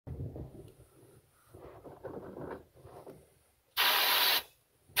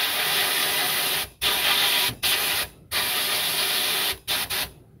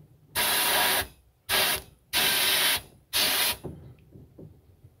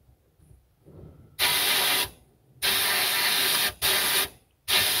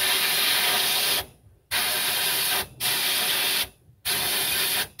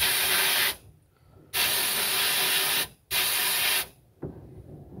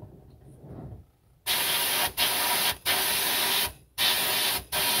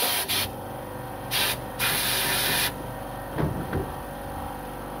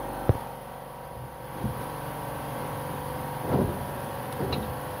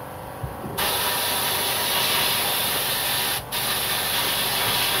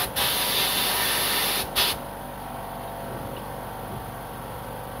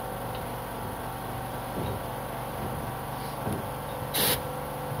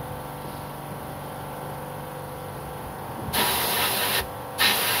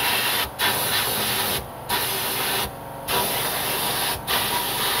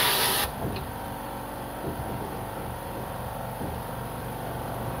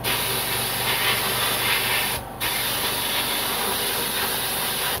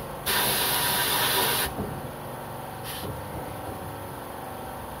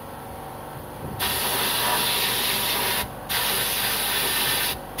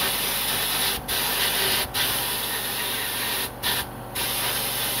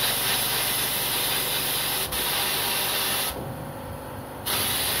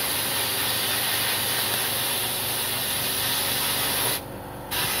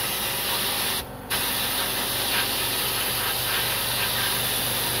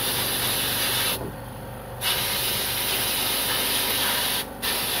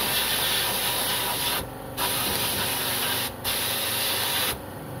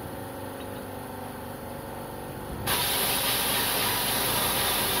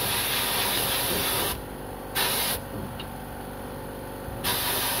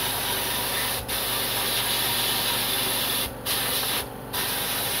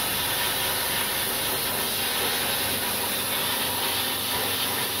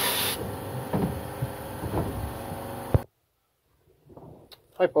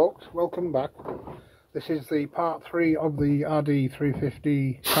Hi folks, welcome back. This is the part 3 of the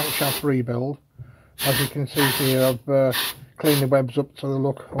RD350 crankshaft rebuild. As you can see here, I've cleaned the webs up so they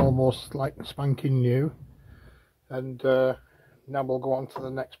look almost like spanking new. And now we'll go on to the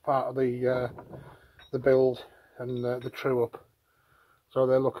next part of the build and the true up. So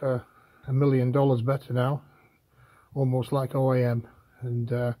they look $1 million better now, almost like OEM. And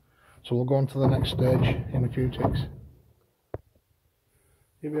so we'll go on to the next stage in a few ticks.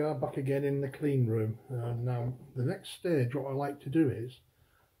 Here we are back again in the clean room. Now the next stage, what I like to do is,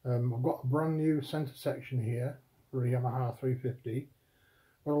 I've got a brand new centre section here for a Yamaha 350.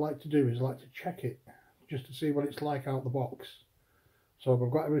 What I like to do is I like to check it just to see what it's like out the box. So I've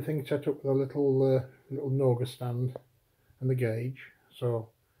got everything set up with a little Noga stand and the gauge.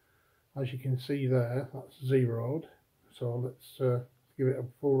 So as you can see there, that's zeroed. So let's give it a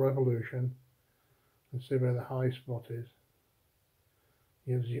full revolution and see where the high spot is.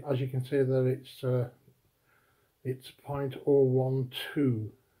 As you can see there, it's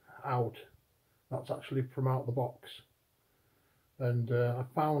 0.012 out. That's actually from out the box, and I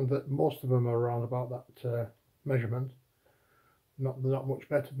found that most of them are around about that measurement. They're not much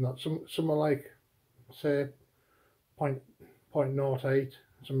better than that. Some are like, say, 0.08,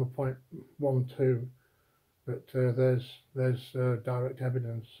 some are 0.12, but there's direct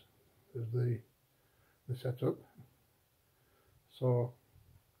evidence of the setup. So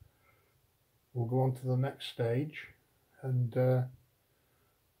we'll go on to the next stage and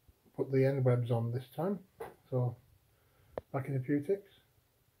put the end webs on this time. So back in a few ticks.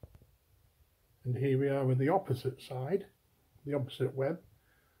 And here we are with the opposite side, the opposite web,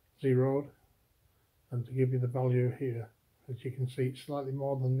 zeroed. And to give you the value here, as you can see, it's slightly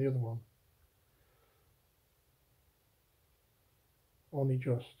more than the other one. Only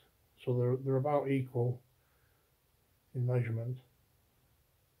just. So they're about equal in measurement.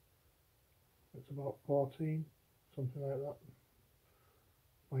 It's about 14, something like that,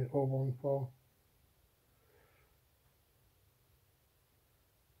 0.014.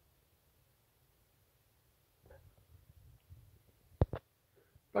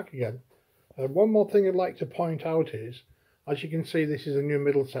 Back again. One more thing I'd like to point out is, as you can see, this is a new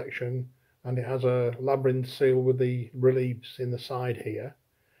middle section and it has a labyrinth seal with the reliefs in the side here.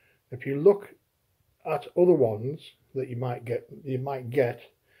 If you look at other ones that you might get,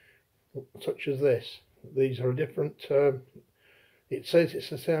 such as this, these are a different it says it's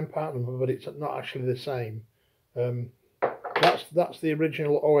the same part number, but it's not actually the same. That's the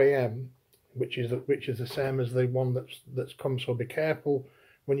original OEM, which is the same as the one that's come. So be careful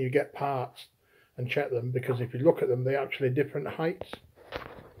when you get parts and check them, because if you look at them, they're actually different heights.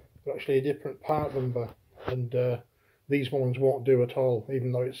 They're actually a different part number, and these ones won't do at all,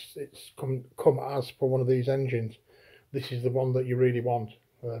 even though it's come as for one of these engines. This is the one that you really want.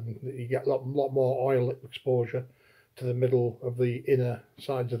 You get a lot more oil exposure to the middle of the inner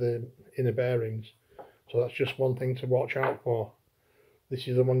sides of the inner bearings. So that's just one thing to watch out for. This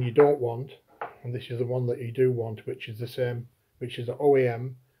is the one you don't want, and this is the one that you do want, which is the same, which is the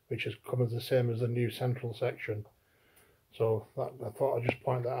OEM, which has come as the same as the new central section. So I thought I'd just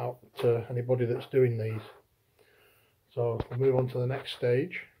point that out to anybody that's doing these. So we'll move on to the next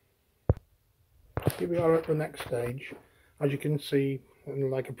stage. Here we are at the next stage. As you can see,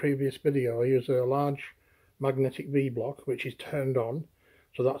 like a previous video, I use a large magnetic V-block which is turned on,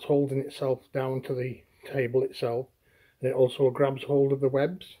 so that's holding itself down to the table itself, and it also grabs hold of the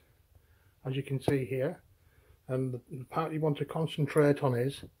webs, as you can see here. And the part you want to concentrate on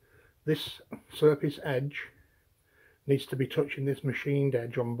is this surface edge needs to be touching this machined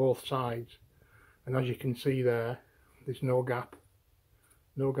edge on both sides, and as you can see there, there's no gap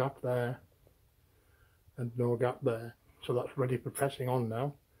there and no gap there. So that's ready for pressing on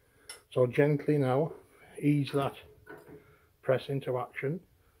now. So gently now ease that press into action,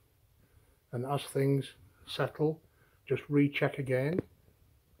 and as things settle, just recheck again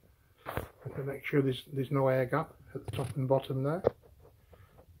and to make sure there's no air gap at the top and bottom there.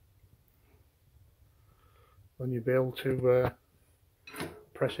 Then you'll be able to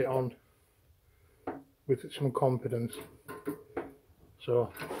press it on with some confidence. So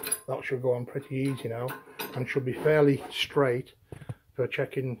that should go on pretty easy now, and should be fairly straight for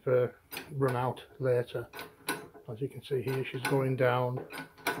checking for run out later. As you can see here, she's going down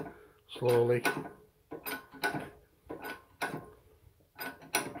slowly,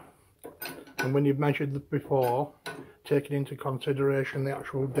 and when you've measured before, taking into consideration the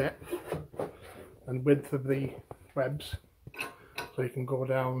actual depth and width of the webs, so you can go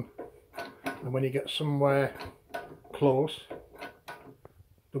down, and when you get somewhere close,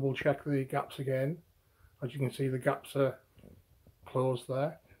 double check the gaps again. As you can see, the gaps are closed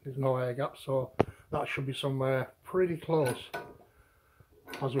there. There's no air gap, so that should be somewhere pretty close.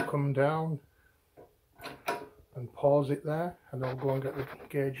 As we come down and pause it there, and I'll go and get the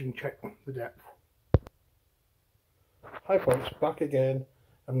gauge and check the depth. Hi folks, back again,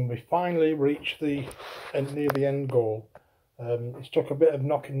 and we finally reached the near the end goal. It's took a bit of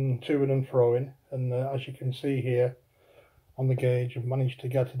knocking to and froing, and as you can see here on the gauge, I've managed to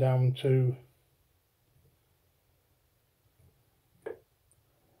get it down to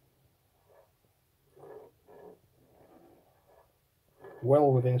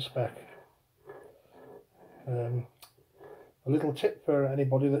well within spec. A little tip for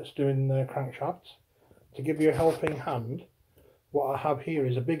anybody that's doing crankshafts: to give you a helping hand, what I have here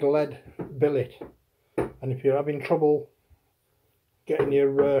is a big lead billet, and if you're having trouble getting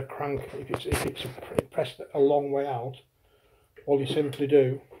your crank, if it's pressed a long way out, all you simply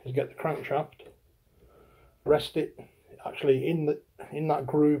do is get the crankshaft, rest it actually in that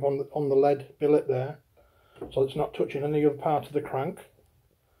groove on the lead billet there, so it's not touching any other part of the crank,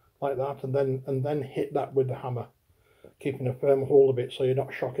 like that, and then hit that with the hammer, keeping a firm hold of it so you're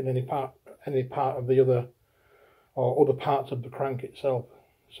not shocking any part of the other parts of the crank itself.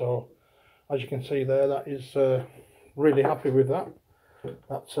 So as you can see there, that is really happy with that.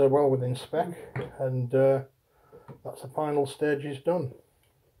 That's well within spec, and that's the final stage is done.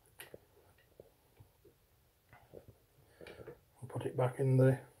 I'll put it back in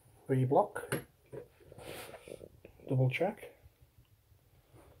the V block, double check,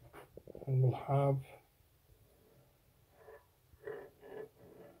 and we'll have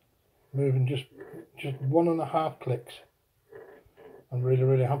moving just 1.5 clicks. I'm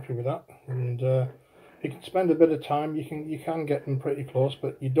really happy with that, and you can spend a bit of time. You can get them pretty close,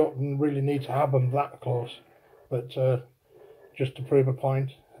 but you don't really need to have them that close. But just to prove a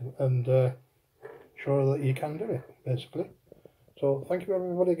point and show that you can do it, basically. So thank you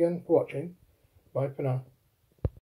everybody again for watching. Bye for now.